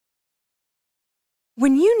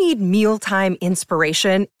When you need mealtime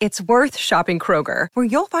inspiration, it's worth shopping Kroger, where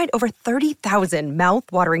you'll find over 30,000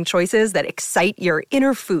 mouth-watering choices that excite your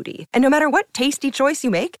inner foodie. And no matter what tasty choice you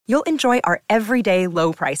make, you'll enjoy our everyday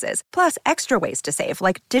low prices, plus extra ways to save,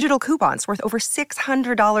 like digital coupons worth over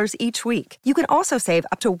 $600 each week. You can also save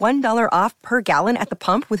up to $1 off per gallon at the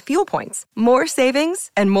pump with fuel points. More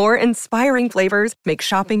savings and more inspiring flavors make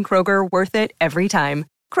shopping Kroger worth it every time.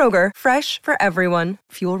 Kroger, fresh for everyone.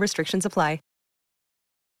 Fuel restrictions apply.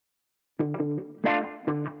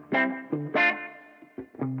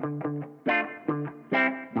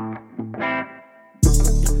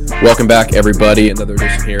 Welcome back, everybody. Another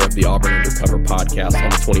edition here of the Auburn Undercover podcast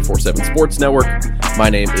on the 24/7 Sports Network.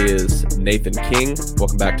 My name is Nathan King.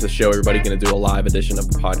 Welcome back to the show, everybody. Going to do a live edition of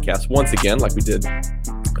the podcast once again, like we did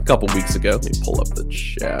a couple weeks ago. Let me pull up the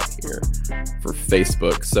chat here for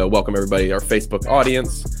Facebook. So welcome, everybody, our Facebook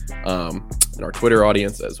audience and our Twitter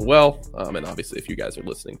audience as well. And obviously, if you guys are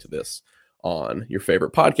listening to this on your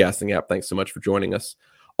favorite podcasting app, thanks so much for joining us.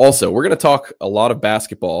 Also, we're going to talk a lot of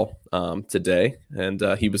basketball today, and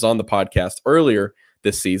he was on the podcast earlier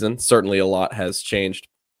this season. Certainly a lot has changed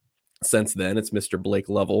since then. It's Mr. Blake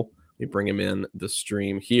Lovell. Let me bring him in the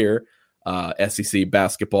stream here. SEC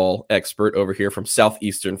basketball expert over here from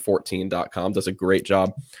southeastern14.com. Does a great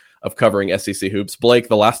job of covering SEC hoops. Blake,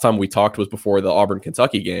 the last time we talked was before the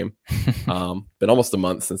Auburn-Kentucky game. Been almost a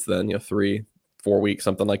month since then, 3-4 weeks,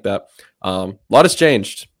 something like that. A lot has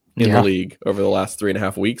changed in the league over the last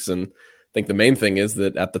 3.5 weeks. And I think the main thing is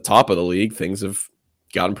that at the top of the league, things have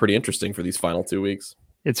gotten pretty interesting for these final 2 weeks.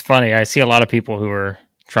 It's funny. I see a lot of people who are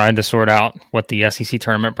trying to sort out what the SEC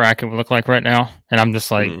tournament bracket would look like right now. And I'm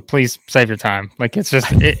just like, please save your time. Like, it's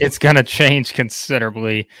just, it's going to change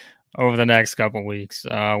considerably over the next couple weeks.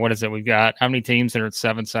 What is it? We've got how many teams that are at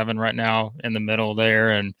 7-7 right now in the middle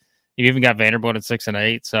there? And you've even got Vanderbilt at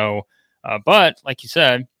 6-8. So, but like you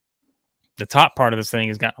said, the top part of this thing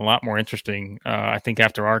has gotten a lot more interesting. I think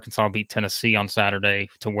after Arkansas beat Tennessee on Saturday,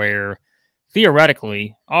 to where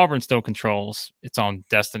theoretically Auburn still controls its own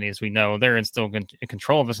destiny, as we know. They're still in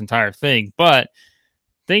control of this entire thing, but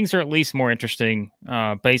things are at least more interesting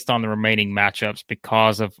based on the remaining matchups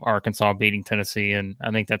because of Arkansas beating Tennessee, and I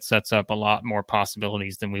think that sets up a lot more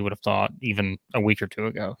possibilities than we would have thought even a week or two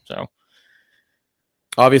ago. So,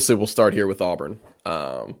 obviously, we'll start here with Auburn.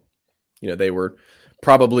 They were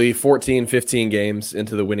probably 14, 15 games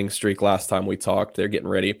into the winning streak last time we talked. They're getting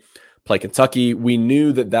ready to play Kentucky. We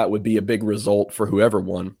knew that would be a big result for whoever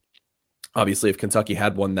won. Obviously, if Kentucky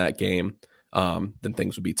had won that game, then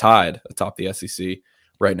things would be tied atop the SEC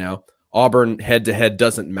right now. Auburn head-to-head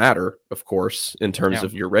doesn't matter, of course, in terms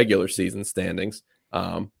of your regular season standings,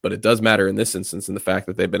 but it does matter in this instance in the fact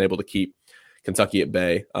that they've been able to keep Kentucky at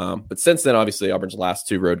bay. But since then, obviously, Auburn's last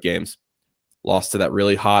 2 road games lost to that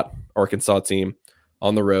really hot Arkansas team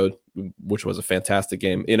on the road, which was a fantastic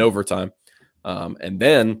game in overtime. And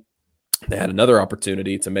then they had another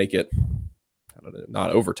opportunity to make it, not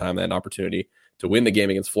overtime, they had an opportunity to win the game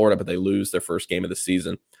against Florida, but they lose their first game of the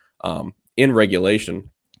season in regulation.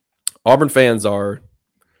 Auburn fans are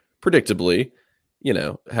predictably,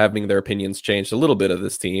 having their opinions changed a little bit of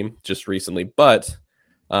this team just recently, but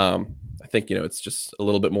I think, it's just a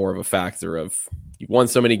little bit more of a factor of you've won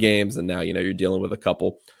so many games and now, you're dealing with a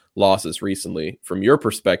couple losses recently. From your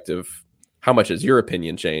perspective, how much has your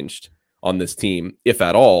opinion changed on this team, if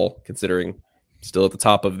at all, considering still at the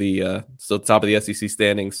top of the SEC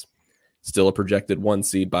standings, still a projected 1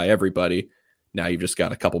 seed by everybody? Now you've just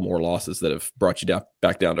got a couple more losses that have brought you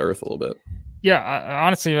back down to earth a little bit. Yeah,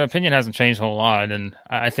 honestly, my opinion hasn't changed a whole lot, and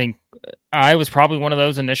I think I was probably one of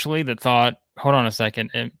those initially that thought, hold on a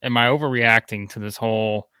second, am I overreacting to this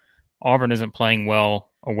whole Auburn isn't playing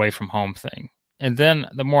well away from home thing? And then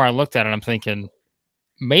the more I looked at it, I'm thinking,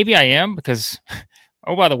 maybe I am, because,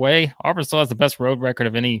 oh, by the way, Auburn still has the best road record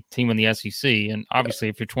of any team in the SEC. And obviously,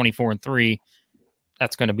 if you're 24-3,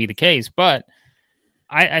 that's going to be the case. But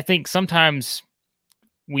I think sometimes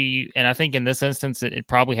and I think in this instance, it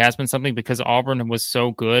probably has been something because Auburn was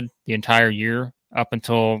so good the entire year up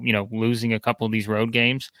until, losing a couple of these road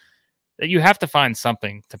games, that you have to find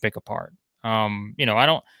something to pick apart. I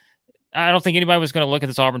don't think anybody was going to look at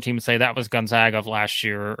this Auburn team and say that was Gonzaga of last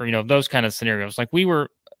year or those kind of scenarios. Like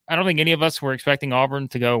I don't think any of us were expecting Auburn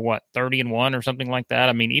to go 30-1 or something like that.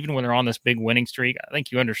 I mean, even when they're on this big winning streak, I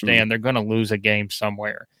think you understand they're going to lose a game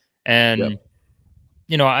somewhere. And,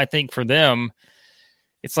 I think for them,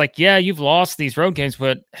 it's like, yeah, you've lost these road games,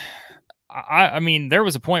 but I mean, there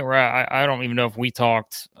was a point where I don't even know if we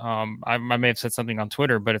talked. I may have said something on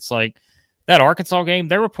Twitter, but it's like that Arkansas game,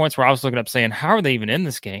 there were points where I was looking up saying, how are they even in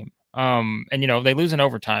this game? And, they lose in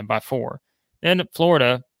overtime by 4. Then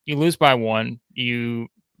Florida, you lose by one, you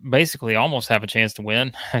basically almost have a chance to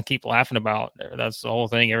win. I keep laughing about that's the whole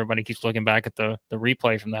thing. Everybody keeps looking back at the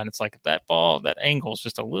replay from that. It's like that ball, that angle is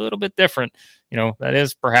just a little bit different. That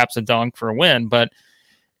is perhaps a dunk for a win, but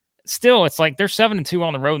still, it's like they're 7-2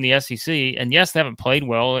 on the road in the SEC. And yes, they haven't played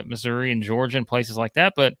well at Missouri and Georgia and places like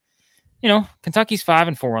that, but Kentucky's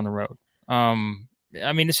 5-4 on the road.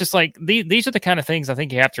 It's just like these are the kind of things I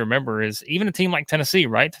think you have to remember is even a team like Tennessee,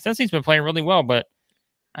 right? Tennessee's been playing really well, but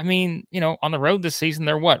on the road this season,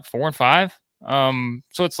 they're what, 4-5?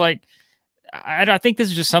 So it's like, I think this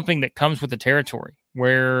is just something that comes with the territory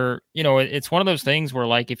where, it's one of those things where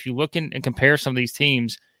like, if you look and compare some of these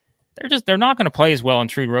teams, they're not going to play as well in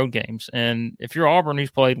true road games. And if you're Auburn, who's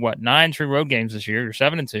played 9 true road games this year, you're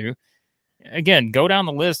 7-2. Again, go down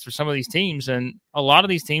the list for some of these teams. And a lot of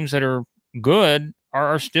these teams that are good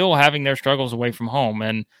are still having their struggles away from home.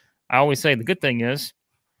 And I always say the good thing is,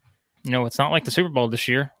 it's not like the Super Bowl this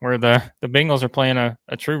year where the Bengals are playing a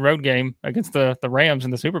true road game against the Rams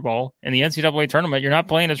in the Super Bowl. In the NCAA tournament, you're not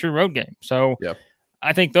playing a true road game. So yep.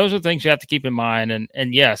 I think those are things you have to keep in mind.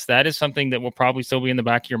 And yes, that is something that will probably still be in the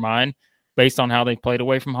back of your mind based on how they played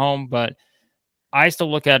away from home. But I still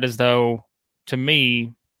look at it as though, to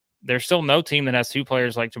me, there's still no team that has 2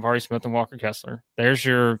 players like Jabari Smith and Walker Kessler. There's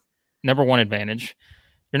your number 1 advantage.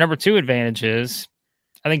 Your number 2 advantage is,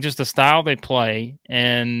 I think, just the style they play.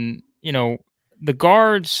 And, the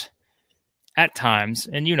guards at times,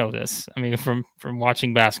 and this, from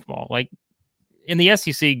watching basketball, like in the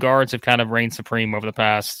SEC, guards have kind of reigned supreme over the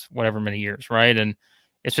past whatever many years, right? And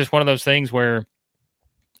it's just one of those things where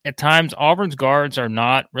at times Auburn's guards are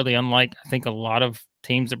not really unlike, I think, a lot of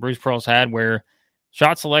teams that Bruce Pearl's had where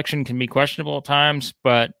shot selection can be questionable at times,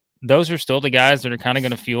 but those are still the guys that are kind of going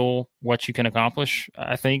to fuel what you can accomplish,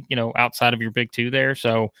 I think, outside of your big 2 there.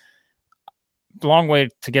 So long way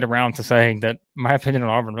to get around to saying that my opinion on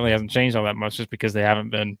Auburn really hasn't changed all that much just because they haven't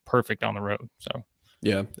been perfect on the road. So,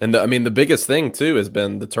 yeah. And the biggest thing too has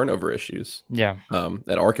been the turnover issues. Yeah.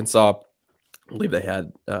 At Arkansas, I believe they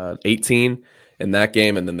had 18 in that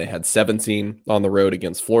game, and then they had 17 on the road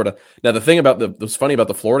against Florida. Now, the thing that was funny about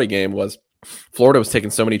the Florida game was Florida was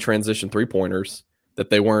taking so many transition 3-pointers that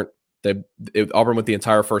Auburn went the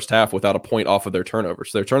entire first half without a point off of their turnovers.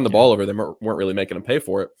 So they're turning the ball over. They weren't really making them pay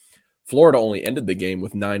for it. Florida only ended the game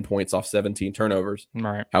with 9 points off 17 turnovers.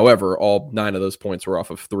 Right. However, all 9 of those points were off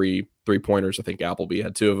of 3-pointers. I think Appleby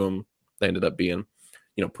had 2 of them. They ended up being,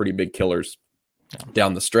 pretty big killers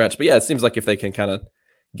down the stretch. But yeah, it seems like if they can kind of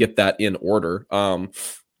get that in order. A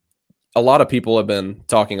lot of people have been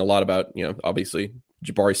talking a lot about, obviously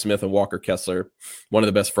Jabari Smith and Walker Kessler, one of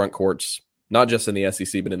the best front courts, not just in the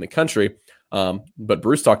SEC, but in the country. But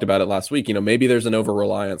Bruce talked about it last week. Maybe there's an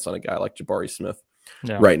over-reliance on a guy like Jabari Smith.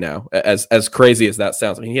 Yeah. Right now, as crazy as that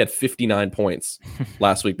sounds. He had 59 points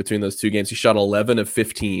last week between those 2 games. He shot 11 of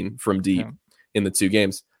 15 from deep in the 2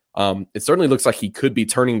 games. It certainly looks like he could be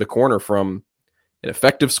turning the corner from an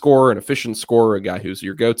effective scorer, an efficient scorer, a guy who's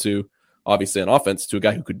your go-to, obviously on offense, to a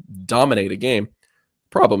guy who could dominate a game.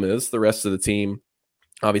 Problem is the rest of the team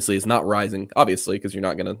obviously is not rising, obviously, because you're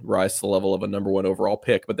not going to rise to the level of a number 1 overall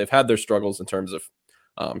pick, but they've had their struggles in terms of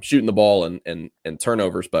shooting the ball and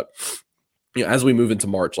turnovers. But as we move into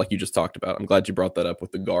March, like you just talked about, I'm glad you brought that up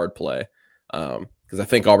with the guard play, because I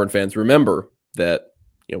think Auburn fans remember that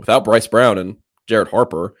without Bryce Brown and Jared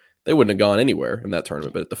Harper, they wouldn't have gone anywhere in that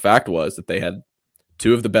tournament. But the fact was that they had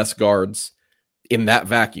 2 of the best guards in that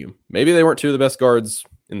vacuum. Maybe they weren't 2 of the best guards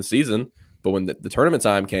in the season, but when the tournament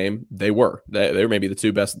time came, they were. They were maybe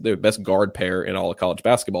the best guard pair in all of college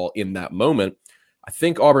basketball in that moment. I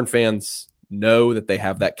think Auburn fans know that they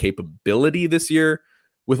have that capability this year.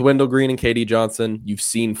 With Wendell Green and KD Johnson, you've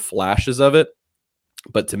seen flashes of it,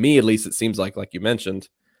 but to me, at least, it seems like you mentioned,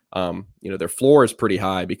 their floor is pretty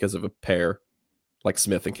high because of a pair like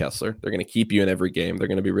Smith and Kessler. They're going to keep you in every game. They're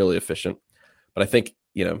going to be really efficient. But I think,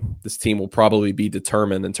 this team will probably be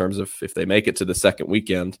determined in terms of if they make it to the second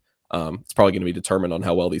weekend. It's probably going to be determined on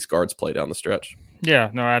how well these guards play down the stretch.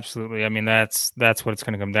 Yeah, no, absolutely. That's what it's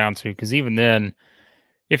going to come down to. Because even then,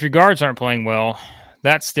 if your guards aren't playing well,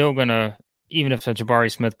 that's still going to, even if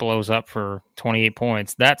Jabari Smith blows up for 28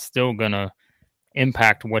 points, that's still going to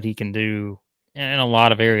impact what he can do in a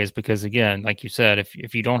lot of areas. Because again, like you said,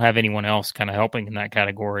 if you don't have anyone else kind of helping in that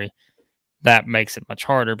category, that makes it much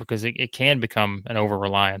harder because it can become an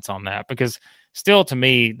over-reliance on that. Because still, to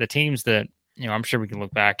me, the teams that, I'm sure we can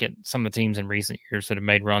look back at some of the teams in recent years that have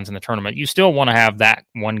made runs in the tournament, you still want to have that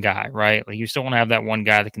one guy, right? Like you still want to have that one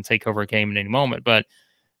guy that can take over a game at any moment. But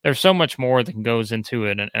there's so much more that goes into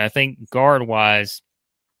it. And I think guard-wise,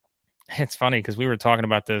 it's funny because we were talking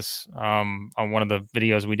about this on one of the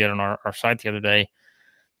videos we did on our site the other day.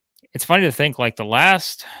 it's funny to think like the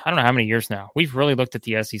last, I don't know how many years now, we've really looked at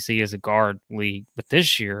the SEC as a guard league. But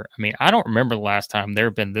this year, I mean, I don't remember the last time there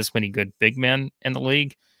have been this many good big men in the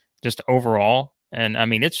league, just overall. And I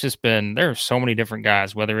mean, it's just been, there are so many different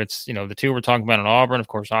guys, whether it's, the two we're talking about in Auburn, of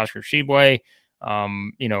course, Oscar Shibwe.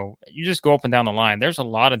 You just go up and down the line. There's a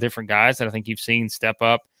lot of different guys that I think you've seen step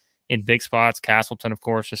up in big spots. Castleton, of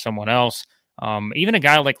course, is someone else. Even a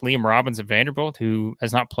guy like Liam Robbins at Vanderbilt, who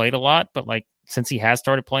has not played a lot, but like since he has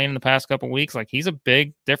started playing in the past couple of weeks, like he's a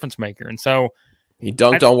big difference maker. And so he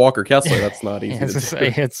dunked on Walker Kessler. That's not easy.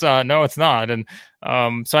 It's no, it's not. And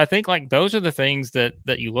so I think like those are the things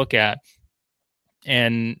that you look at.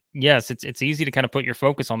 And yes, it's easy to kind of put your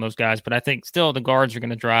focus on those guys, but I think still the guards are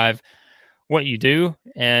going to drive what you do.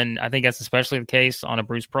 And I think that's especially the case on a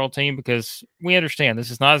Bruce Pearl team, because we understand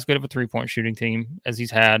this is not as good of a 3-point shooting team as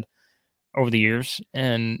he's had over the years.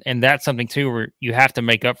 And that's something too, where you have to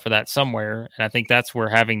make up for that somewhere. And I think that's where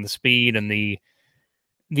having the speed and the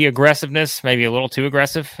aggressiveness, maybe a little too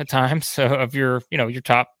aggressive at times, of your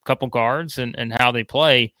top couple guards and how they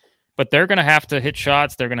play, but they're going to have to hit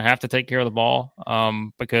shots. They're going to have to take care of the ball.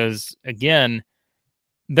 Because again,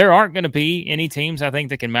 there aren't going to be any teams, I think,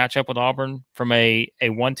 that can match up with Auburn from a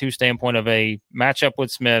 1-2 standpoint of a matchup with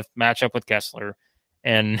Smith, matchup with Kessler.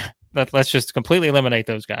 And let's just completely eliminate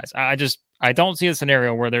those guys. I don't see a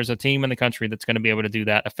scenario where there's a team in the country that's going to be able to do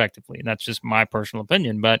that effectively. And that's just my personal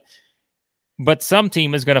opinion. But some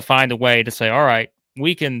team is going to find a way to say, all right,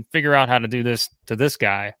 we can figure out how to do this to this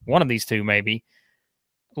guy, one of these two maybe.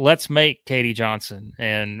 Let's make Katie Johnson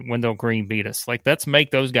and Wendell Green beat us. Like, let's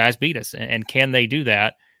make those guys beat us. And can they do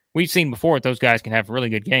that? We've seen before that those guys can have really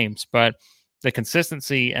good games, but the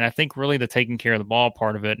consistency, and I think really the taking care of the ball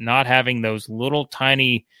part of it, not having those little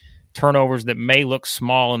tiny turnovers that may look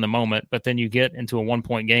small in the moment, but then you get into a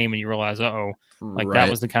 1-point game and you realize, that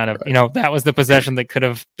was the kind of, that was the possession that could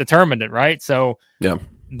have determined it. Right. So yeah,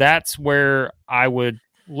 that's where I would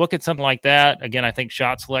look at something like that. Again, I think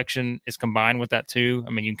shot selection is combined with that too.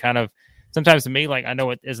 I mean, you kind of, sometimes to me, like, I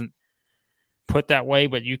know it isn't put that way,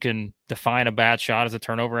 but you can define a bad shot as a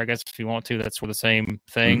turnover, I guess, if you want to. That's for the same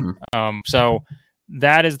thing. Mm-hmm. So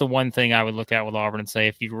that is the one thing I would look at with Auburn and say,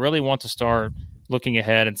 if you really want to start looking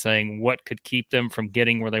ahead and saying what could keep them from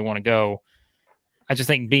getting where they want to go, I just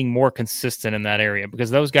think being more consistent in that area,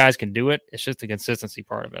 because those guys can do it. It's just the consistency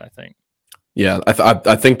part of it, I think. Yeah,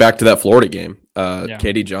 I think back to that Florida game.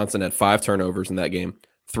 Katie Johnson had 5 turnovers in that game.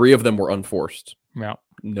 3 of them were unforced. Yeah.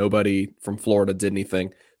 Nobody from Florida did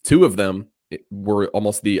anything. 2 of them were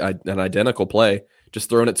almost an identical play, just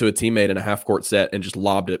throwing it to a teammate in a half-court set and just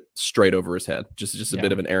lobbed it straight over his head. Just a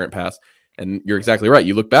bit of an errant pass. And you're exactly right.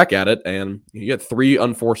 You look back at it, and you get 3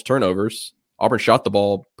 unforced turnovers. Auburn shot the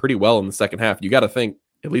ball pretty well in the second half. You got to think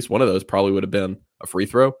at least one of those probably would have been a free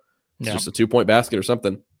throw. It's just a 2-point basket or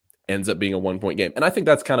something. Ends up being a 1-point game. And I think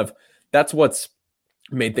that's what's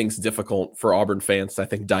made things difficult for Auburn fans to, I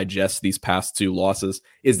think, digest these past 2 losses,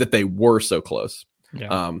 is that they were so close.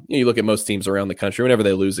 Yeah. You look at most teams around the country, whenever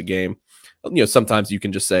they lose a game, sometimes you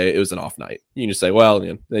can just say it was an off night. You can just say, well,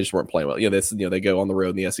 they just weren't playing well. They go on the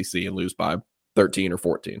road in the SEC and lose by 13 or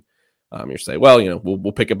 14. You say, well,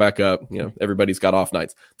 we'll pick it back up. Everybody's got off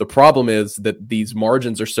nights. The problem is that these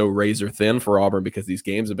margins are so razor thin for Auburn because these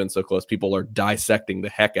games have been so close. People are dissecting the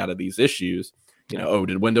heck out of these issues.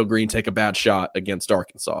 Did Wendell Green take a bad shot against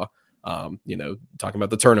Arkansas? Talking about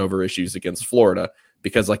the turnover issues against Florida,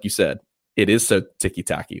 because like you said, it is so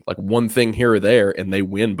ticky-tacky, like one thing here or there, and they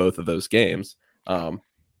win both of those games. But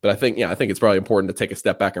I think it's probably important to take a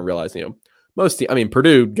step back and realize,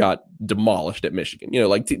 Purdue got demolished at Michigan.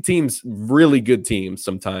 Teams, really good teams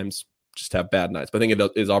sometimes just have bad nights. But I think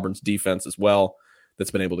it is Auburn's defense as well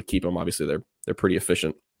that's been able to keep them. Obviously, they're pretty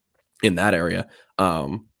efficient in that area.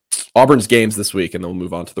 Auburn's games this week, and then we'll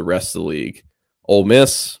move on to the rest of the league. Ole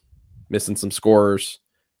Miss, missing some scorers.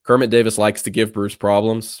 Kermit Davis likes to give Bruce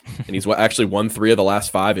problems, and he's actually won 3 of the last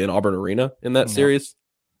 5 in Auburn Arena in that series.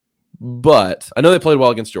 But I know they played well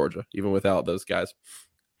against Georgia, even without those guys.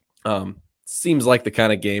 Seems like the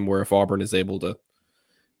kind of game where if Auburn is able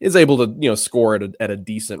to score at a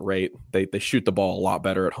decent rate, they shoot the ball a lot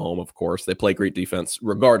better at home. Of course, they play great defense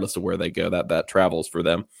regardless of where they go. That travels for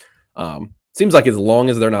them. Seems like as long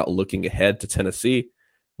as they're not looking ahead to Tennessee,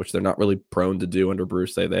 which they're not really prone to do under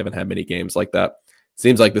Bruce, they haven't had many games like that.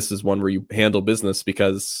 Seems like this is one where you handle business,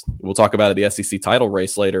 because we'll talk about the SEC title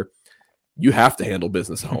race later. You have to handle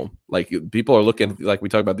business at home. Like, people are looking, like we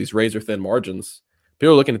talk about these razor thin margins.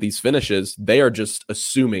 People are looking at these finishes. They are just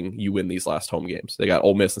assuming you win these last home games. They got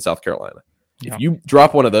Ole Miss and South Carolina. If you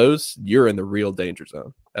drop one of those, you're in the real danger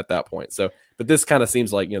zone at that point. So, but this kind of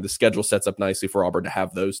seems like, the schedule sets up nicely for Auburn to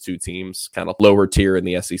have those two teams kind of lower tier in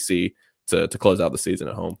the SEC to close out the season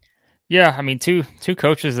at home. Yeah, I mean, two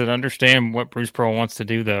coaches that understand what Bruce Pearl wants to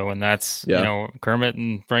do, though, and that's Kermit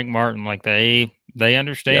and Frank Martin. Like they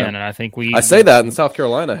understand, and I think I say that, and South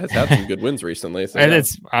Carolina has had some good wins recently. So and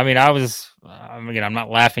I'm not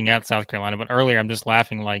laughing at South Carolina, but earlier I'm just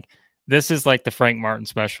laughing like this is like the Frank Martin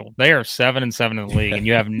special. They are 7-7 in the league, and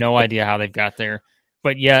you have no idea how they've got there,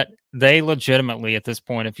 but yet they legitimately at this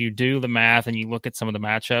point, if you do the math and you look at some of the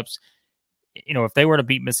matchups, if they were to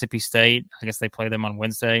beat Mississippi State, I guess they play them on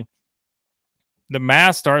Wednesday. The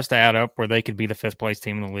math starts to add up where they could be the 5th place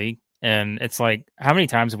team in the league. And it's like, how many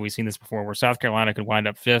times have we seen this before where South Carolina could wind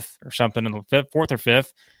up 5th or something in the 4th or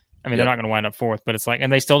 5th? I mean, they're not going to wind up 4th, but it's like,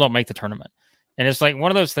 and they still don't make the tournament. And it's like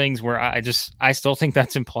one of those things where I still think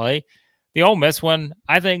that's in play. The Ole Miss one,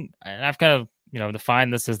 I think, and I've kind of,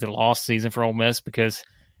 defined this as the lost season for Ole Miss, because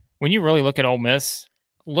when you really look at Ole Miss,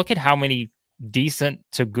 look at how many decent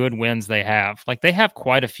to good wins they have. Like they have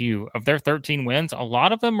quite a few of their 13 wins. A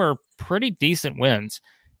lot of them are pretty decent wins,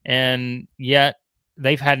 and yet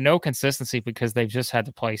they've had no consistency because they've just had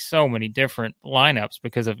to play so many different lineups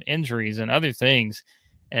because of injuries and other things.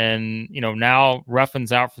 And now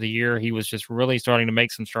Ruffin's out for the year. He was just really starting to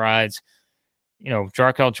make some strides.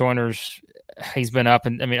 Jarkel Joyner's, he's been up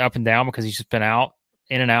and down because he's just been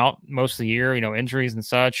in and out most of the year, injuries and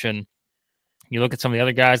such. And you look at some of the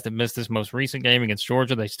other guys that missed this most recent game against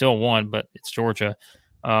Georgia, they still won, but it's Georgia.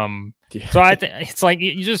 So I think it's like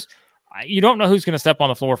you don't know who's going to step on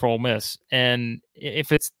the floor for Ole Miss. And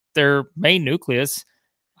if it's their main nucleus,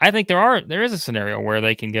 I think there is a scenario where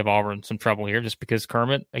they can give Auburn some trouble here, just because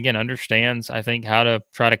Kermit, again, understands, I think, how to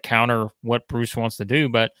try to counter what Bruce wants to do.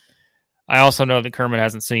 But I also know that Kermit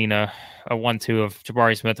hasn't seen a 1-2 of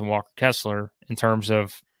Jabari Smith and Walker Kessler in terms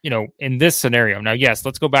of, in this scenario. Now, yes,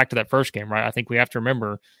 let's go back to that first game, right? I think we have to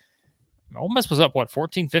remember Ole Miss was up,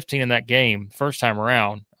 14-15 in that game first time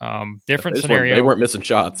around. Different scenario. They weren't missing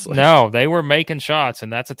shots. No, they were making shots,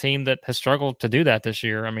 and that's a team that has struggled to do that this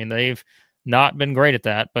year. I mean, they've not been great at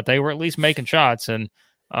that, but they were at least making shots. And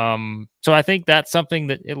so I think that's something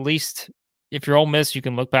that at least if you're Ole Miss, you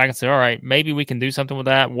can look back and say, all right, maybe we can do something with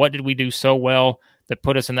that. What did we do so well that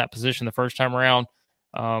put us in that position the first time around?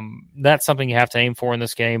 That's something you have to aim for in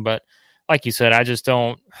this game. But like you said, I just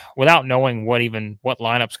don't, without knowing what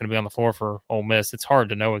lineup's going to be on the floor for Ole Miss, it's hard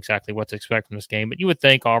to know exactly what to expect from this game. But you would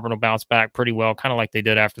think Auburn will bounce back pretty well, kind of like they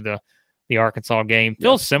did after the Arkansas game.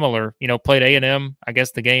 Feels similar, played A&M, I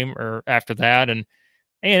guess, the game or after that. And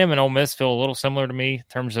A&M and Ole Miss feel a little similar to me in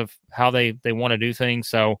terms of how they want to do things.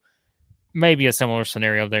 So maybe a similar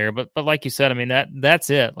scenario there. But like you said, I mean, that's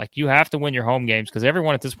it. Like, you have to win your home games, because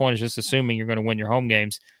everyone at this point is just assuming you're going to win your home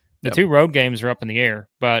games. The two road games are up in the air,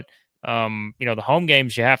 but the home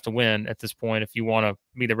games you have to win at this point if you want to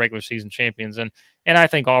be the regular season champions. And I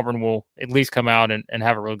think Auburn will at least come out and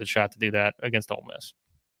have a really good shot to do that against Ole Miss.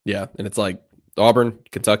 Yeah, and it's like Auburn,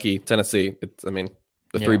 Kentucky, Tennessee. The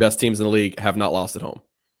three best teams in the league have not lost at home.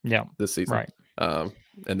 Yeah, this season. Right.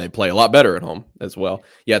 And they play a lot better at home as well.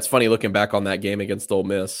 Yeah, it's funny looking back on that game against Ole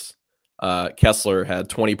Miss. Kessler had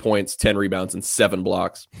 20 points, 10 rebounds, and 7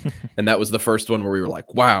 blocks. And that was the first one where we were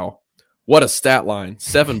like, wow, what a stat line.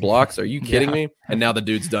 7 blocks? Are you kidding me? And now the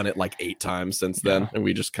dude's done it like 8 times since then. And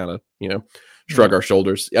we just kind of, shrug our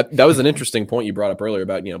shoulders. Yeah, that was an interesting point you brought up earlier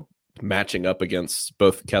about, matching up against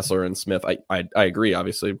both Kessler and Smith. I agree.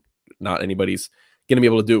 Obviously, not anybody's going to be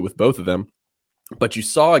able to do it with both of them. But you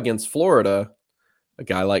saw against Florida a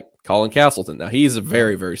guy like Colin Castleton. Now, he's a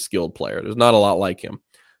very, very skilled player. There's not a lot like him.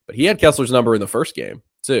 But he had Kessler's number in the first game,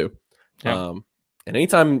 too. Yeah. And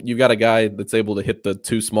anytime you've got a guy that's able to hit the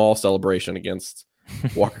too small celebration against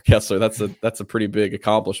Walker Kessler, that's a pretty big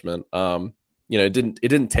accomplishment. It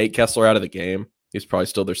didn't take Kessler out of the game. He's probably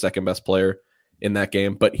still their second best player in that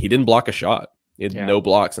game, but he didn't block a shot. He had no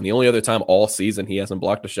blocks. And the only other time all season he hasn't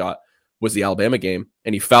blocked a shot was the Alabama game,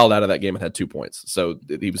 and he fouled out of that game and had 2 points. So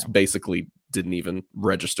he was basically didn't even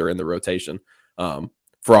register in the rotation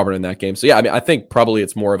for Auburn in that game. So, yeah, I mean, I think probably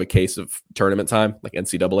it's more of a case of tournament time, like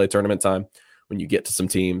NCAA tournament time, when you get to some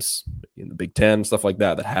teams in the Big Ten, stuff like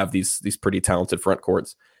that have these pretty talented front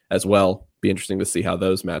courts as well. Be interesting to see how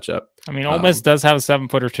those match up. I mean, Ole Miss does have a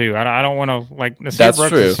 7-footer too. I don't want to that's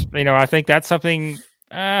true. I think that's something.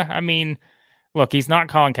 I mean, look, he's not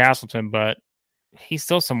Colin Castleton, but he's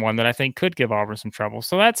still someone that I think could give Auburn some trouble.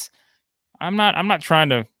 So I'm not trying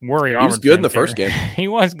to worry. He was good in the first game. He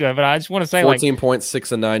was good, but I just want to say 14 points,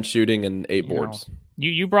 6 and 9 shooting, and 8 boards.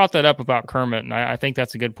 You brought that up about Kermit, and I think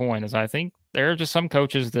that's a good point. Is I think there are just some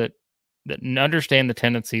coaches that understand the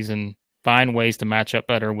tendencies and find ways to match up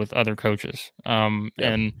better with other coaches.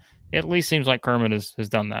 And it at least seems like Kermit has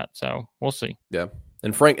done that. So we'll see. Yeah.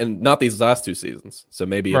 And not these last 2 seasons. So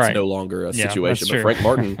maybe it's no longer a situation. But Frank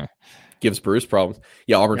Martin gives Bruce problems.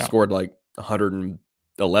 Yeah, Auburn scored like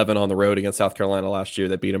 111 on the road against South Carolina last year.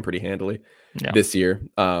 They beat him pretty handily this year.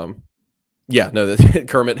 Kermit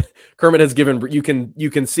has given, you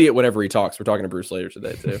can see it whenever he talks. We're talking to Bruce later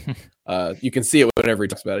today too. You can see it whenever he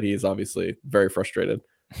talks about it. He is obviously very frustrated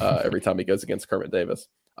every time he goes against Kermit Davis.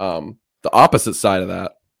 The opposite side of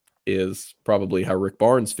that is probably how Rick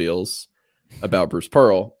Barnes feels about Bruce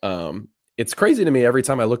Pearl. It's crazy to me every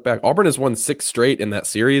time I look back. Auburn has won 6 straight in that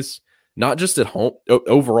series, not just at home,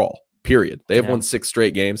 overall, period. They have won 6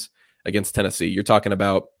 straight games against Tennessee. You're talking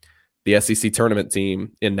about the SEC tournament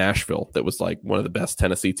team in Nashville that was like one of the best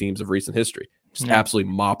Tennessee teams of recent history. Just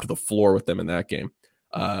absolutely mopped the floor with them in that game.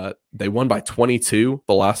 They won by 22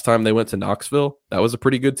 the last time they went to Knoxville. That was a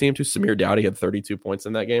pretty good team too. Samir Dowdy had 32 points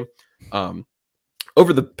in that game.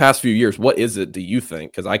 Over the past few years, what is it, do you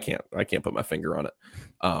think? Because I can't put my finger on it.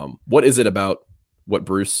 What is it about what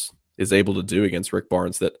Bruce is able to do against Rick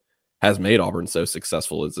Barnes that has made Auburn so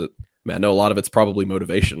successful? Is it, I know a lot of it's probably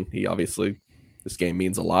motivation. He obviously, this game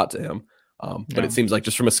means a lot to him. But it seems like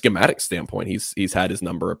just from a schematic standpoint, he's had his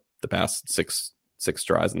number the past six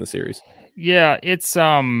tries in the series. Yeah, it's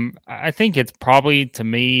I think it's probably, to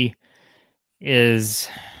me, is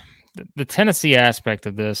the Tennessee aspect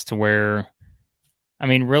of this, to where, I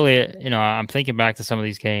mean, really, I'm thinking back to some of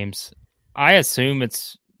these games. I assume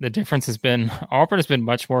the difference has been Auburn has been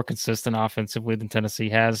much more consistent offensively than Tennessee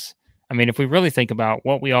has. I mean, if we really think about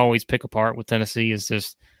what we always pick apart with Tennessee, is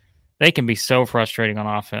just they can be so frustrating on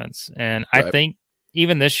offense. And I think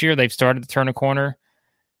even this year they've started to turn a corner,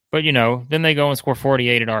 but then they go and score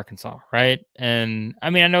 48 at Arkansas, right? And I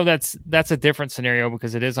mean, I know that's a different scenario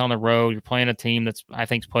because it is on the road. You're playing a team that's, I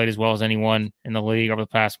think, played as well as anyone in the league over the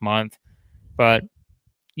past month, but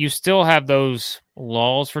you still have those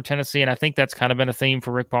lulls for Tennessee. And I think that's kind of been a theme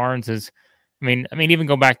for Rick Barnes is, I mean, even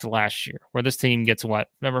go back to last year where this team gets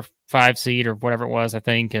number 5 seed or whatever it was, I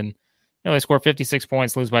think. And, they score 56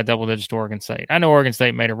 points, lose by double digits to Oregon State. I know Oregon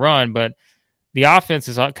State made a run, but the offense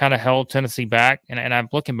has kind of held Tennessee back. And I'm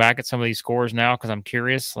looking back at some of these scores now because I'm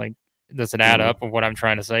curious, like, does it add up of what I'm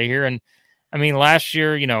trying to say here? And I mean, last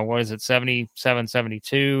year, what is it, 77,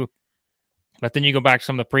 72? But then you go back to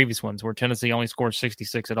some of the previous ones where Tennessee only scored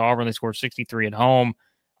 66 at Auburn. They scored 63 at home.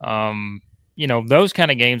 Those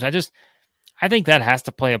kind of games, I think that has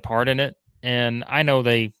to play a part in it. And I know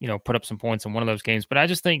they, put up some points in one of those games, but I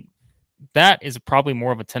just think that is probably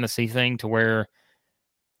more of a Tennessee thing, to where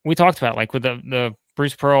we talked about, like with the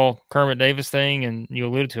Bruce Pearl, Kermit Davis thing, and you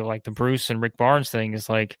alluded to like the Bruce and Rick Barnes thing, is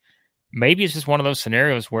like, maybe it's just one of those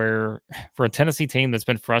scenarios where for a Tennessee team that's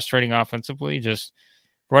been frustrating offensively, just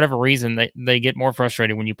for whatever reason, they get more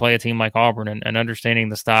frustrated when you play a team like Auburn and understanding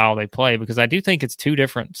the style they play, because I do think it's 2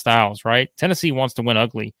 different styles, right? Tennessee wants to win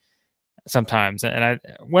ugly sometimes. And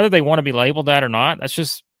whether they want to be labeled that or not,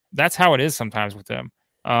 that's how it is sometimes with them.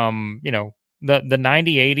 The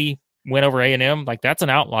 90-80 win over A&M, like, that's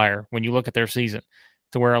an outlier when you look at their season,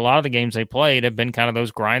 to where a lot of the games they played have been kind of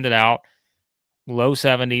those grinded out low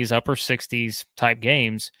 70s, upper 60s type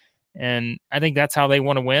games. And I think that's how they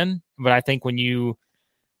want to win. But I think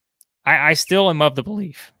I still am of the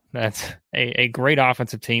belief that a great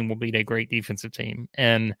offensive team will beat a great defensive team.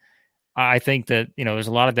 And I think that, there's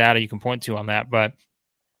a lot of data you can point to on that, but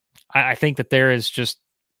I think that there is just,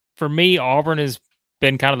 for me, Auburn has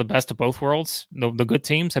been kind of the best of both worlds. The good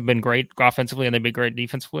teams have been great offensively and they've been great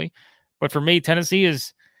defensively. But for me, Tennessee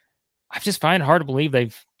I just find it hard to believe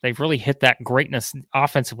they've really hit that greatness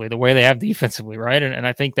offensively the way they have defensively, right? And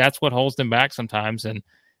I think that's what holds them back sometimes. And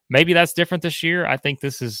maybe that's different this year. I think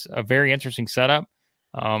this is a very interesting setup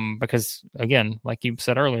because, again, like you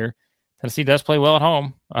said earlier, Tennessee does play well at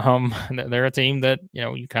home. They're a team that,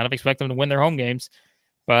 you kind of expect them to win their home games.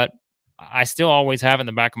 But I still always have in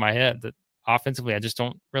the back of my head that offensively, I just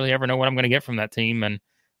don't really ever know what I'm going to get from that team. And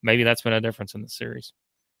maybe that's been a difference in the series.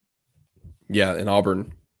 Yeah, and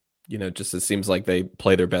Auburn, just it seems like they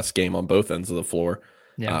play their best game on both ends of the floor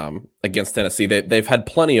against Tennessee. They've had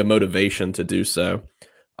plenty of motivation to do so.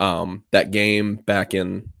 That game back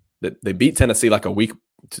they beat Tennessee like a week,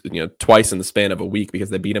 twice in the span of a week, because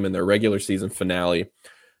they beat them in their regular season finale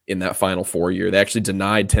in that Final Four year. They actually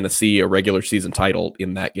denied Tennessee a regular season title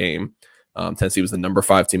in that game. Tennessee was the number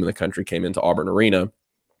 5 team in the country, came into Auburn Arena.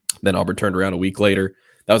 Then Auburn turned around a week later.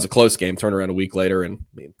 That was a close game, turned around a week later. And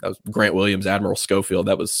that was Grant Williams, Admiral Schofield.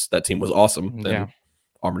 That team was awesome. And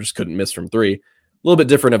Auburn just couldn't miss from 3. A little bit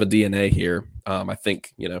different of a DNA here. I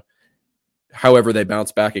think, however they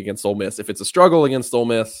bounce back against Ole Miss. If it's a struggle against Ole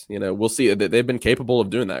Miss, we'll see. They've been capable of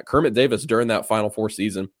doing that. Kermit Davis, during that Final Four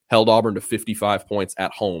season, held Auburn to 55 points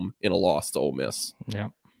at home in a loss to Ole Miss. Yeah.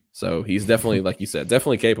 So he's definitely, like you said,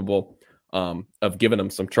 definitely capable of giving them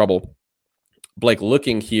some trouble. Blake,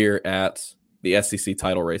 looking here at the SEC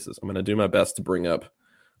title races, I'm going to do my best to bring up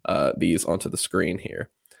these onto the screen here.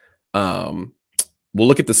 We'll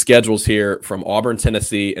look at the schedules here from Auburn,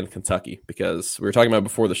 Tennessee, and Kentucky, because we were talking about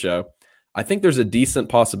before the show. I think there's a decent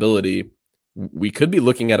possibility we could be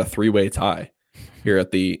looking at a 3-way tie here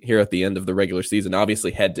at the end of the regular season.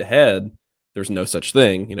 Obviously, head to head, there's no such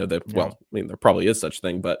thing. There probably is such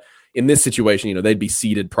thing, but in this situation, they'd be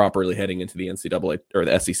seeded properly heading into the NCAA or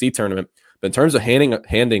the SEC tournament. But in terms of hanging,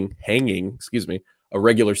 a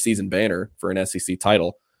regular season banner for an SEC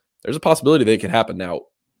title, there's a possibility that it could happen. Now,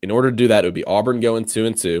 in order to do that, it would be Auburn going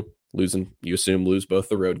 2-2, lose both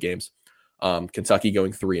the road games. Kentucky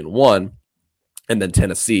going 3-1, and then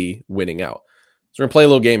Tennessee winning out. So we're gonna play a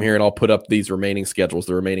little game here, and I'll put up these remaining schedules,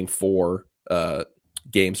 the remaining 4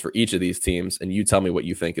 games for each of these teams, and you tell me what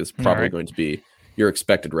you think is probably going to be your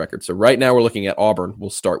expected record. So right now we're looking at Auburn. We'll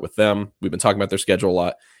start with them. We've been talking about their schedule a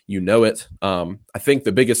lot. You know it. I think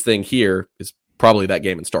the biggest thing here is probably that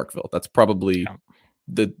game in Starkville. That's probably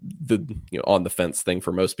the on the fence thing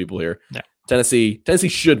for most people here. Yeah. Tennessee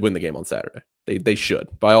should win the game on Saturday. They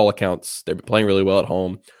should. By all accounts, they've been playing really well at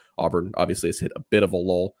home. Auburn obviously has hit a bit of a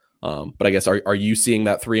lull. But I guess are you seeing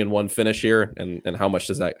that 3-1 finish here? And how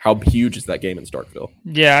huge is that game in Starkville?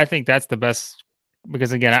 Yeah, I think that's the best,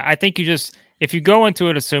 because again, I think if you go into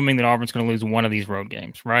it assuming that Auburn's going to lose one of these road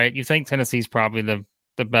games, right? You think Tennessee's probably the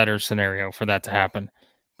better scenario for that to happen.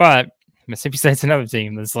 But Mississippi State's another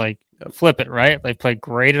team that's like, flip it, right? They played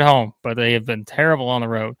great at home, but they have been terrible on the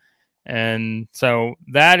road. And so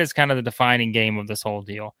that is kind of the defining game of this whole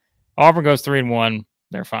deal. Auburn goes 3-1.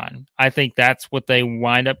 They're fine. I think that's what they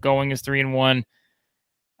wind up going is 3-1.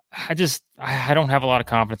 I don't have a lot of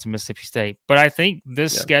confidence in Mississippi State, but I think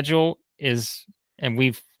this schedule is,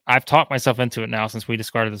 and I've talked myself into it now since we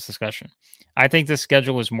started this discussion. I think this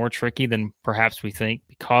schedule is more tricky than perhaps we think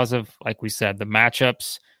because of, like we said, the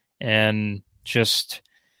matchups and just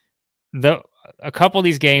a couple of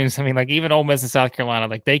these games. I mean, like even Ole Miss and South Carolina,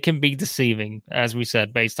 like they can be deceiving, as we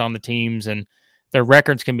said, based on the teams, and their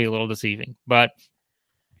records can be a little deceiving. But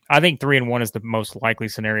I think 3-1 is the most likely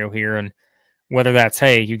scenario here. And whether that's,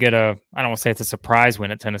 hey, you get I don't want to say it's a surprise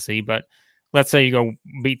win at Tennessee, but let's say you go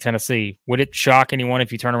beat Tennessee. Would it shock anyone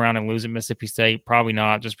if you turn around and lose at Mississippi State? Probably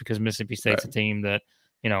not, just because Mississippi State's a team that,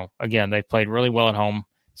 again, they've played really well at home.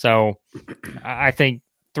 So I think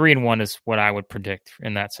 3-1 is what I would predict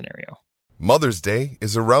in that scenario. Mother's Day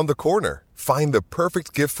is around the corner. Find the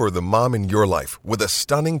perfect gift for the mom in your life with a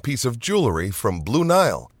stunning piece of jewelry from Blue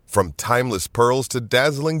Nile. From timeless pearls to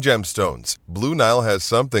dazzling gemstones, Blue Nile has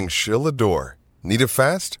something she'll adore. Need it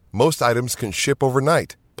fast? Most items can ship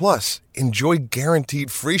overnight. Plus, enjoy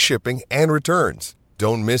guaranteed free shipping and returns.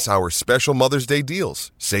 Don't miss our special Mother's Day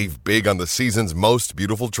deals. Save big on the season's most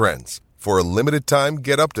beautiful trends. For a limited time,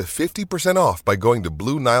 get up to 50% off by going to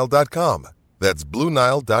BlueNile.com. That's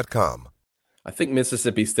BlueNile.com. I think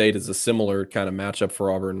Mississippi State is a similar kind of matchup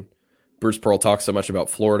for Auburn. Bruce Pearl talks so much about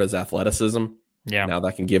Florida's athleticism. Yeah. Now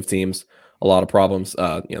that can give teams a lot of problems.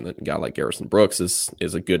 The guy like Garrison Brooks is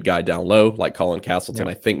a good guy down low, like Colin Castleton.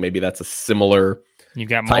 I think maybe that's a similar. You've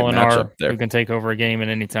got Molinar who can take over a game at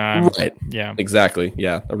any time. Right. Yeah. Exactly.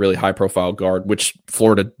 Yeah. A really high profile guard, which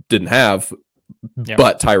Florida didn't have,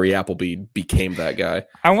 but Tyree Appleby became that guy.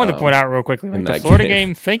 I want to point out real quickly, like the Florida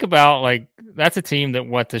game, think about that's a team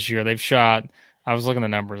that this year they've shot. I was looking at the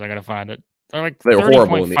numbers. I got to find it. They're like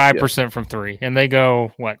 30.5% from three, and they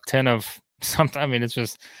go 10 of something. I mean, it's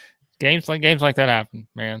just games like that happen,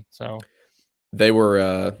 man. So they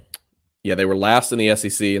were, they were last in the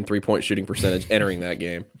SEC in 3-point shooting percentage entering that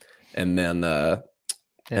game, and then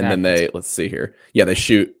let's see here. Yeah,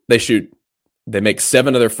 they make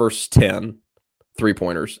 7 of their first 10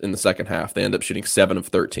 3-pointers in the second half. They end up shooting 7 of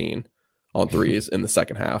 13 on threes in the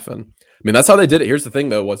second half, and I mean that's how they did it. Here's the thing,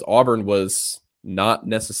 though, was Auburn was not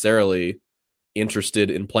necessarily interested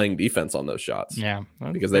in playing defense on those shots. Yeah.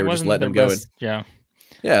 Because they were just letting them go.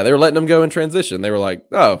 Yeah, they were letting them go in transition. They were like,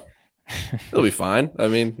 oh, it'll be fine. I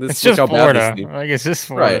mean, it's just Florida. It's just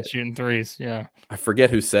Florida shooting threes. Yeah. I forget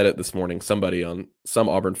who said it this morning. Some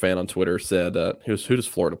Auburn fan on Twitter said, who does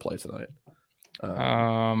Florida play tonight?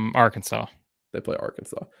 Arkansas. They play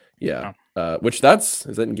Arkansas. Yeah. Which is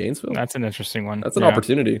that in Gainesville? That's an interesting one. That's an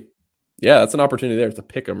opportunity. Yeah, that's an opportunity there to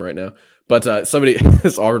pick them right now. But somebody,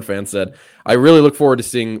 this Auburn fan said, I really look forward to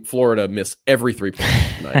seeing Florida miss every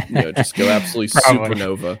 3-point tonight. Just go absolutely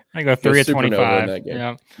supernova. I go 3 of 25 in that game.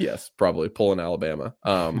 Yeah. Yes, probably pulling Alabama.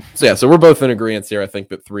 So we're both in agreement here. I think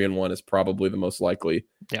that 3-1 is probably the most likely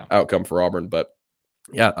outcome for Auburn. But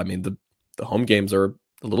yeah, I mean the home games are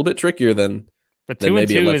a little bit trickier than. But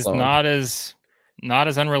 2-2 is not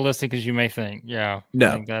as unrealistic as you may think. Yeah.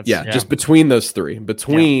 No. Just between those three,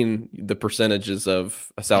 the percentages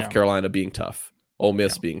of South Carolina being tough, Ole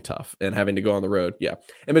Miss being tough, and having to go on the road. Yeah.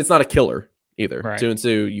 I mean, it's not a killer either. Right.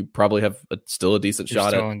 2-2, you probably have still a decent shot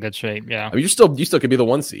still at. In good shape. Yeah. I mean, you still could be the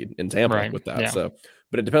 1 seed in Tampa with that. Yeah. So,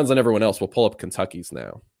 but it depends on everyone else. We'll pull up Kentucky's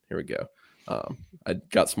now. Here we go. I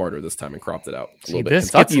got smarter this time and cropped it out a little bit.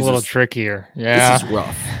 This gets a little trickier. Yeah. This is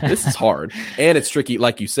rough. This is hard. And it's tricky,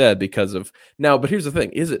 like you said, because of now. But here's the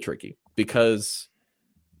thing. Is it tricky? Because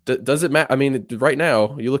does it matter? I mean, right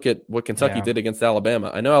now, you look at what Kentucky did against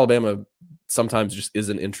Alabama. I know Alabama sometimes just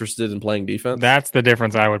isn't interested in playing defense. That's the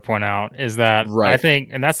difference I would point out is that I think,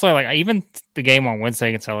 and that's like even the game on Wednesday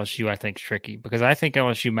against LSU, I think is tricky because I think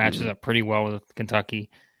LSU matches up pretty well with Kentucky.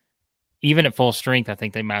 Even at full strength, I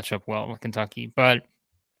think they match up well with Kentucky. But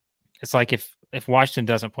it's like if Washington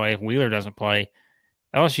doesn't play, if Wheeler doesn't play,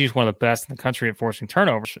 LSU is one of the best in the country at forcing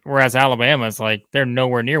turnovers. Whereas Alabama is like they're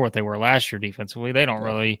nowhere near what they were last year defensively. They don't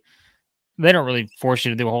really force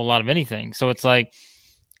you to do a whole lot of anything. So it's like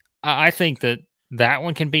I think that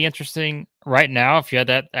one can be interesting. Right now, if you had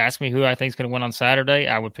to ask me who I think is going to win on Saturday,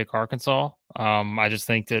 I would pick Arkansas. I just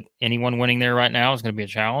think that anyone winning there right now is going to be a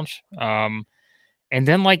challenge. And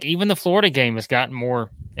then, like, even the Florida game has gotten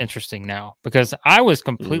more interesting now because I was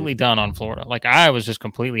completely done on Florida. Like, I was just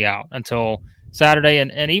completely out until Saturday.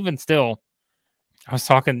 And even still, I was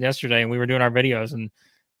talking yesterday and we were doing our videos and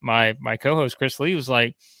my co-host, Chris Lee, was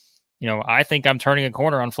like, I think I'm turning a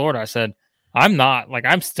corner on Florida. I said, I'm not. Like,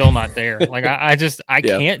 I'm still not there. Like, I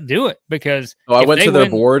can't do it because I went to their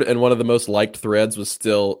board and one of the most liked threads was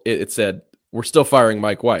still, it said, we're still firing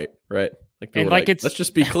Mike White, right? Let's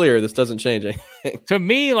just be clear, this doesn't change anything. To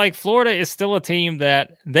me, like Florida is still a team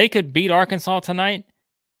that they could beat Arkansas tonight,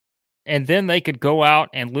 and then they could go out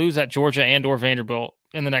and lose at Georgia and or Vanderbilt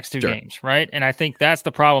in the next two games, right? And I think that's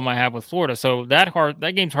the problem I have with Florida. So that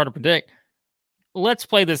game's hard to predict. Let's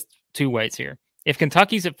play this two ways here. If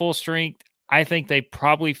Kentucky's at full strength, I think they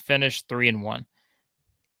probably finish 3-1.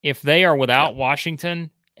 If they are without Washington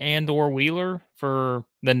and or Wheeler for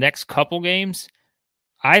the next couple games,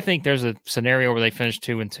 I think there's a scenario where they finish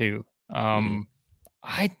 2-2.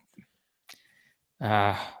 I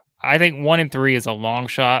think 1-3 is a long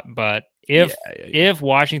shot, but if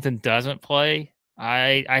Washington doesn't play,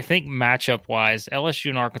 I think matchup wise, LSU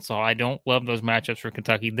and Arkansas, I don't love those matchups for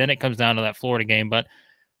Kentucky. Then it comes down to that Florida game, but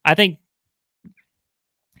I think,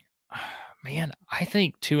 I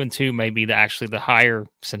think 2-2 may be actually the higher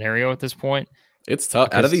scenario at this point. It's tough.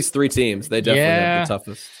 Out of these three teams, they definitely have the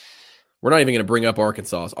toughest. We're not even going to bring up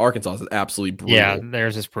Arkansas. Arkansas is absolutely brutal. Yeah,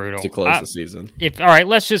 theirs is brutal to close the season. All right,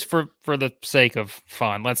 let's just for the sake of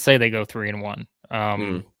fun, let's say they go 3-1.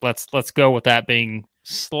 Let's go with that being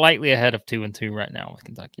slightly ahead of 2-2 right now with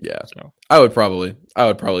Kentucky. Yeah, so I would probably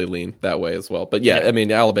lean that way as well. But I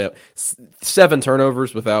mean, Alabama 7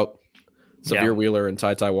 turnovers without Xavier Wheeler and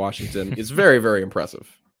Ty Washington is very, very impressive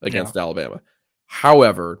against Alabama.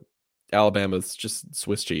 However, Alabama's just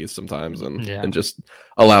Swiss cheese sometimes and just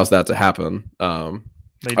allows that to happen. I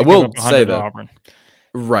will say that Auburn.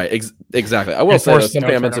 Right, exactly. I will say that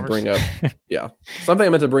something I meant to bring up. Something I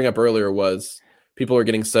meant to bring up earlier was people are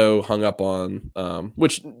getting so hung up on,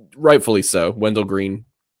 which rightfully so. Wendell Green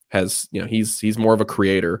has, he's more of a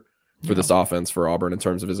creator for this offense for Auburn in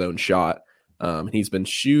terms of his own shot. He's been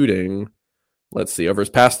shooting. Let's see, over his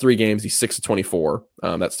past 3 games, he's 6 of 24.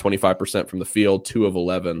 That's 25% from the field, 2 of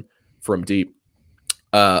 11 from deep.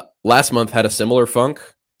 Last month had a similar funk.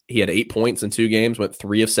 He had 8 points in 2 games, went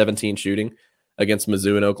 3 of 17 shooting against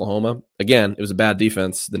Mizzou and Oklahoma. Again, it was a bad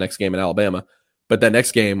defense the next game in Alabama, but that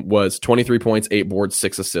next game was 23 points, 8 boards,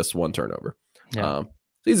 6 assists, 1 turnover.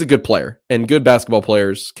 He's a good player, and good basketball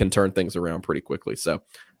players can turn things around pretty quickly. So,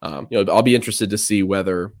 I'll be interested to see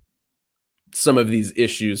whether some of these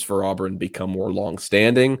issues for Auburn become more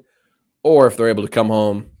long-standing, or if they're able to come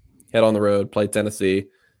home, head on the road, play Tennessee,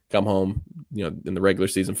 come home, in the regular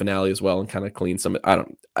season finale as well, and kind of clean some.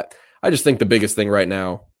 I just think the biggest thing right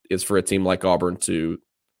now is for a team like Auburn to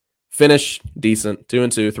finish decent,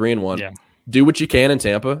 2-2, 3-1. Yeah. Do what you can in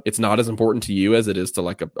Tampa. It's not as important to you as it is to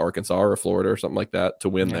like a Arkansas or a Florida or something like that to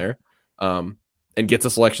win there. And get to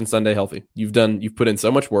Selection Sunday healthy. You've put in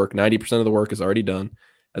so much work. 90% of the work is already done.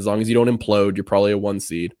 As long as you don't implode, you're probably a 1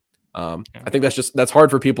 seed. I think that's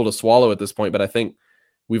hard for people to swallow at this point, but I think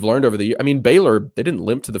we've learned over the year. I mean, Baylor, they didn't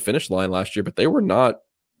limp to the finish line last year, but they were not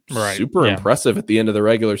super impressive at the end of the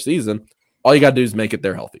regular season. All you got to do is make it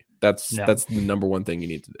there healthy. That's the number one thing you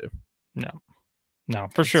need to do. No,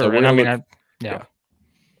 for sure. So we're going to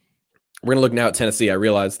look now at Tennessee. I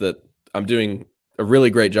realize that I'm doing a really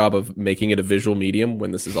great job of making it a visual medium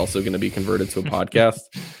when this is also going to be converted to a podcast.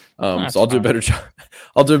 So I'll do a better job.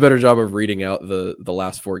 I'll do a better job of reading out the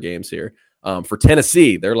last 4 games here. For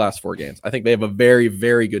Tennessee, their last 4 games, I think they have a very,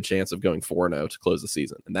 very good chance of going 4-0 to close the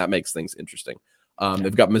season, and that makes things interesting.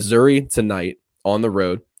 They've got Missouri tonight on the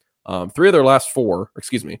road. 3 of their last 4,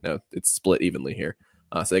 it's split evenly here.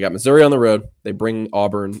 So they got Missouri on the road. They bring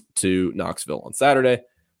Auburn to Knoxville on Saturday.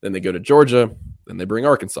 Then they go to Georgia. Then they bring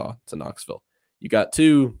Arkansas to Knoxville. You got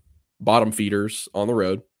 2 bottom feeders on the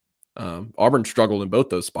road. Auburn struggled in both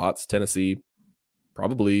those spots. Tennessee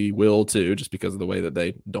probably will too, just because of the way that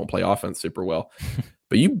they don't play offense super well.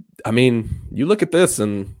 But you look at this,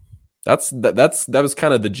 and that was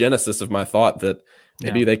kind of the genesis of my thought that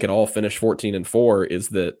maybe they could all finish 14-4. Is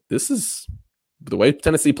that this is the way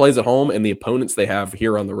Tennessee plays at home and the opponents they have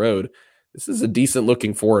here on the road. This is a decent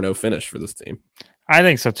looking 4-0 finish for this team. I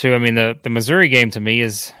think so too. I mean, the Missouri game to me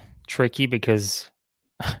is tricky because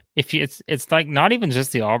it's like not even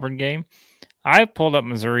just the Auburn game. I pulled up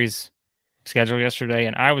Missouri's schedule yesterday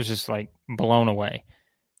and I was just like blown away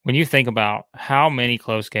when you think about how many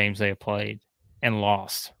close games they have played and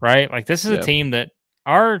lost, right? Like this is a team that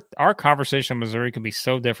our conversation with Missouri could be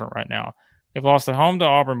so different right now. They've lost at home to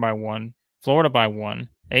Auburn by 1, Florida by 1,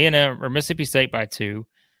 A&M or Mississippi State by 2.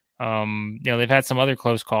 They've had some other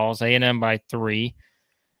close calls, A&M by 3.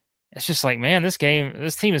 It's just like, man, this team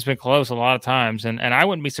has been close a lot of times. And I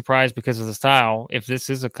wouldn't be surprised because of the style if this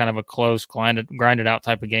is a kind of a close, grinded out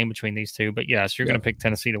type of game between these two. But yes, you're going to pick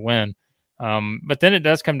Tennessee to win. But then it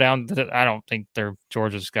does come down to I don't think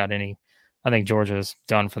Georgia's got any. I think Georgia's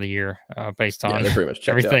done for the year based on they're pretty much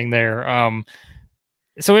everything out there.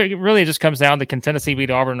 So it really just comes down to, can Tennessee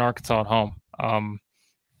beat Auburn and Arkansas at home?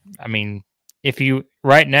 I mean, who's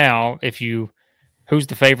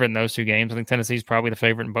the favorite in those 2 games? I think Tennessee's probably the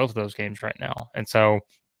favorite in both of those games right now. And so,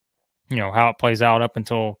 how it plays out up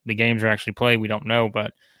until the games are actually played, we don't know.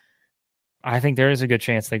 But I think there is a good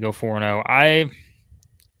chance they go 4-0.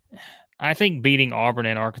 I think beating Auburn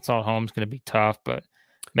and Arkansas at home is going to be tough, but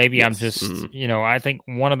maybe I'm just, I think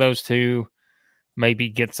one of those 2 maybe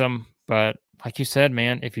gets them. But like you said,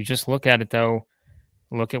 man, if you just look at it, though,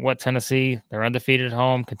 look at what Tennessee, they're undefeated at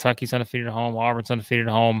home. Kentucky's undefeated at home. Auburn's undefeated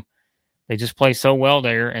at home. They just play so well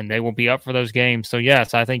there, and they will be up for those games. So,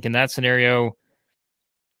 yes, I think in that scenario,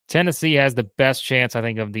 Tennessee has the best chance, I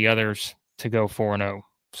think, of the others to go 4-0.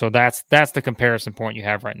 So that's the comparison point you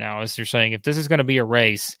have right now. Is you're saying if this is going to be a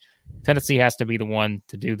race, Tennessee has to be the one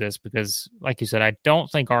to do this because, like you said, I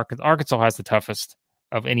don't think Arkansas has the toughest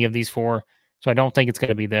of any of these 4. So I don't think it's going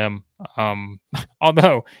to be them.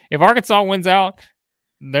 Although, if Arkansas wins out,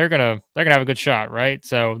 they're gonna have a good shot, right?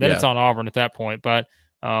 So then it's on Auburn at that point. But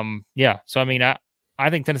so I mean, I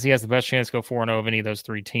think Tennessee has the best chance to go 4-0 of any of those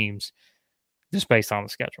 3 teams, just based on the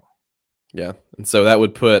schedule. Yeah, and so that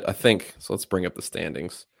would put, I think. So let's bring up the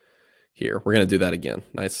standings here. We're gonna do that again.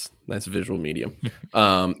 Nice visual medium.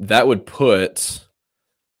 That would put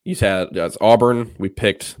you had as Auburn. We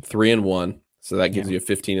picked 3-1, so that gives you a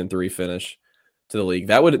 15-3 finish to the league.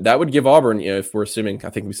 That would give Auburn, if we're assuming, I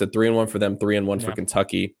think we said 3-1 for them, 3-1 for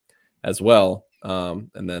Kentucky as well, and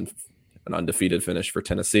then an undefeated finish for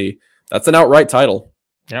Tennessee. That's an outright title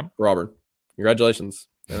for Auburn. Congratulations.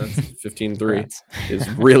 And that's 15-3 is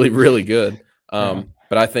really, really good.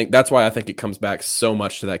 But I think that's why I think it comes back so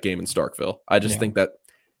much to that game in Starkville. I just think that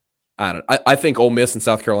I think Ole Miss and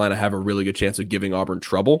South Carolina have a really good chance of giving Auburn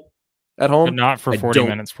trouble at home. But not for 40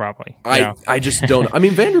 minutes, probably. I just don't. I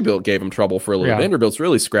mean, Vanderbilt gave them trouble for a little. Vanderbilt's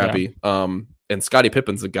really scrappy. And Scottie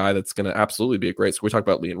Pippen's a guy that's going to absolutely be a great. So we talked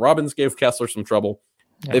about Leon Robbins gave Kessler some trouble.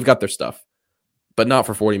 Yeah. They've got their stuff, but not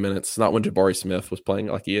for 40 minutes. Not when Jabari Smith was playing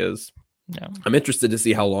like he is. Yeah. I'm interested to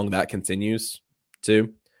see how long that continues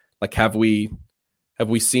too. Like, have we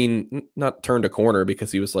seen, not turned a corner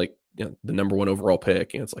because he was like, the number 1 overall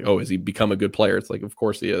pick. And it's like, oh, has he become a good player? It's like, of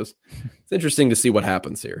course he is. It's interesting to see what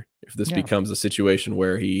happens here. If this becomes a situation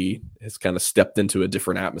where he has kind of stepped into a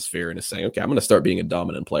different atmosphere and is saying, okay, I'm going to start being a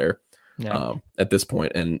dominant player at this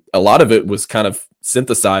point. And a lot of it was kind of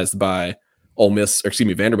synthesized by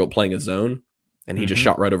Vanderbilt playing a zone. And he just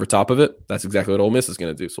shot right over top of it. That's exactly what Ole Miss is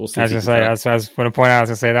going to do. So we'll see. I was going to point out, I was going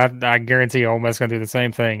to say that I guarantee Ole Miss is going to do the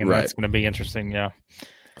same thing, and that's going to be interesting. Yeah.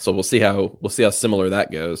 So we'll see how similar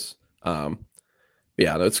that goes.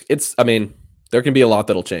 It's. I mean, there can be a lot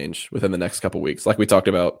that'll change within the next couple of weeks. Like we talked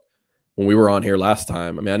about when we were on here last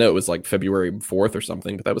time. I mean, I know it was like February 4th or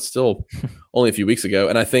something, but that was still only a few weeks ago.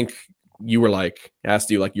 And I think you were like,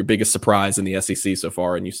 asked you like your biggest surprise in the SEC so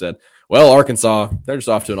far. And you said, well, Arkansas, they're just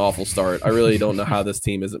off to an awful start. I really don't know how this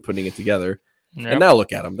team isn't putting it together. Yep. And now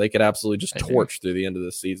look at them. They could absolutely just torch through the end of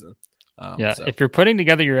this season. So. If you're putting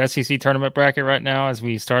together your SEC tournament bracket right now, as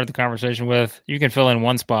we started the conversation with, you can fill in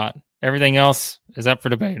one spot. Everything else is up for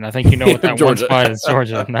debate. And I think you know what that one spot is,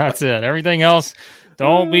 Georgia. And that's it. Everything else,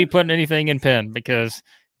 don't be putting anything in pen because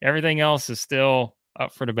everything else is still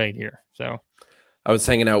up for debate here. So I was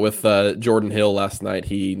hanging out with Jordan Hill last night.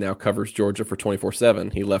 He now covers Georgia for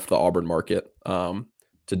 24/7. He left the Auburn market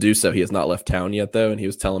to do so. He has not left town yet, though. And he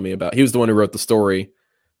was telling me he was the one who wrote the story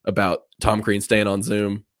about Tom Crean staying on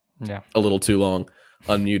Zoom a little too long,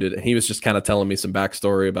 unmuted. And he was just kind of telling me some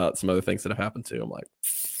backstory about some other things that have happened to him. Like,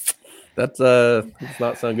 that does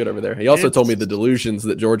not sound good over there. He also told me the delusions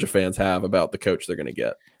that Georgia fans have about the coach they're going to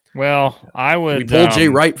get. Well, I would... We pulled Jay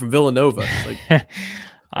Wright from Villanova. Like,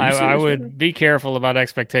 I would be careful about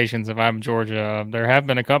expectations if I'm Georgia. There have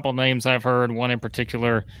been a couple names I've heard, one in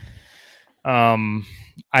particular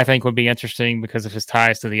I think would be interesting because of his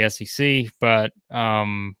ties to the SEC, but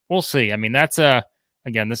we'll see. I mean, that's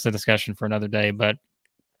again, this is a discussion for another day, but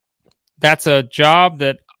that's a job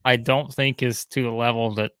that I don't think is to the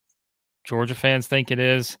level that Georgia fans think it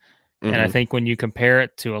is. Mm-hmm. And I think when you compare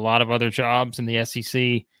it to a lot of other jobs in the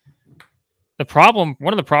SEC, one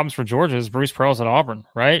of the problems for Georgia is Bruce Pearl's at Auburn,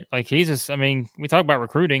 right? Like we talk about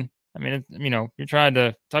recruiting. I mean, you're trying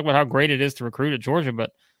to talk about how great it is to recruit at Georgia, but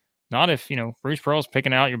not if, Bruce Pearl's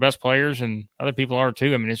picking out your best players and other people are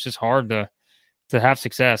too. I mean, it's just hard to have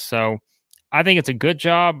success. So I think it's a good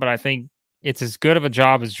job, but I think it's as good of a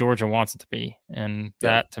job as Georgia wants it to be. And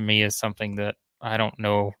that to me is something that I don't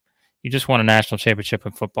know. You just won a national championship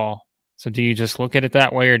in football. So do you just look at it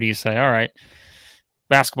that way, or do you say, all right,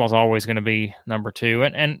 basketball's always going to be number two?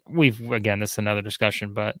 And again, this is another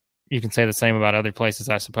discussion, but you can say the same about other places,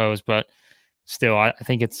 I suppose. But still, I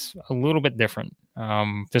think it's a little bit different.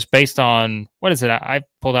 Just based on, what is it? I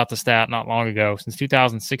pulled out the stat not long ago. Since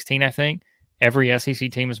 2016, I think, every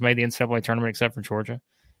SEC team has made the NCAA tournament except for Georgia.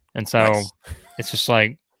 And so It's just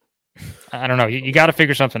like, I don't know. You got to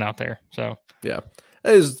figure something out there. So yeah,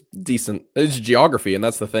 it is decent. It's geography. And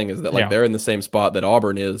that's the thing, is that they're in the same spot that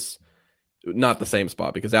Auburn is. Not the same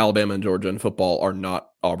spot, because Alabama and Georgia in football are not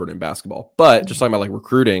Auburn in basketball. But just talking about like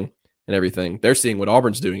recruiting and everything, they're seeing what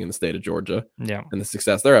Auburn's doing in the state of Georgia and the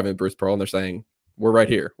success they're having with Bruce Pearl, and they're saying, we're right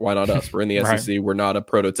here. Why not us? We're in the SEC. We're not a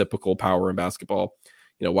prototypical power in basketball.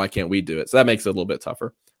 Why can't we do it? So that makes it a little bit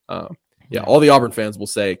tougher. All the Auburn fans will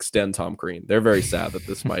say extend Tom Crean. They're very sad that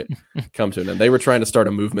this might come to an end. They were trying to start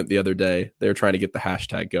a movement the other day. They were trying to get the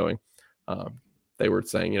hashtag going. They were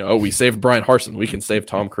saying, we saved Brian Harsin. We can save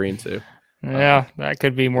Tom Crean too. Yeah, that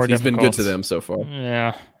could be more difficult. He's been good to them so far.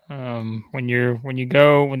 Yeah. When you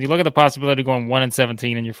look at the possibility of going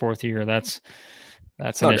 1-17 in your fourth year, that's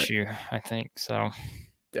an issue, I think. So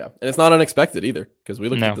yeah, and it's not unexpected either, because we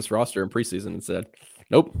looked at this roster in preseason and said,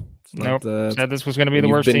 nope. Said this was going to be the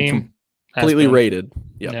worst team. Completely rated.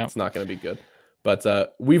 Yeah, it's not going to be good.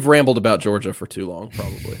 But we've rambled about Georgia for too long,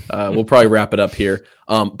 probably. We'll probably wrap it up here.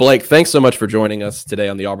 Blake, thanks so much for joining us today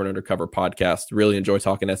on the Auburn Undercover podcast. Really enjoy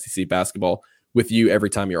talking SEC basketball with you every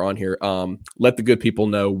time you're on here. Let the good people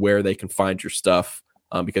know where they can find your stuff,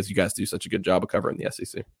 because you guys do such a good job of covering the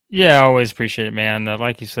SEC. Yeah, I always appreciate it, man.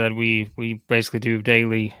 Like you said, we basically do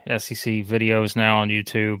daily SEC videos now on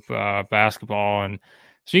YouTube, basketball, and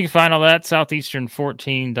so you can find all that,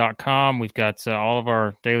 southeastern14.com. We've got all of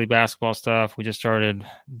our daily basketball stuff. We just started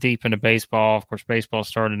deep into baseball. Of course, baseball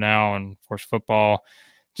started now, and of course, football.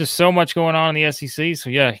 Just so much going on in the SEC.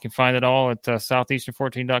 So yeah, you can find it all at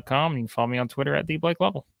southeastern14.com. You can follow me on Twitter at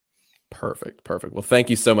 @TheBlakeLovell. Perfect. Well,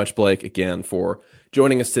 thank you so much, Blake, again, for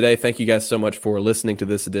joining us today. Thank you guys so much for listening to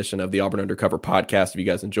this edition of the Auburn Undercover podcast. If you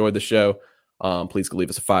guys enjoyed the show, please go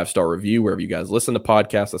leave us a 5-star review wherever you guys listen to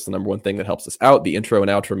podcasts. That's the number one thing that helps us out. The intro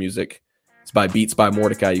and outro music is by Beats by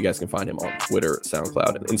Mordecai. You guys can find him on Twitter,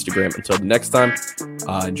 SoundCloud, and Instagram. Until the next time,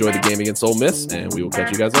 enjoy the game against Ole Miss, and we will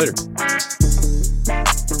catch you guys later.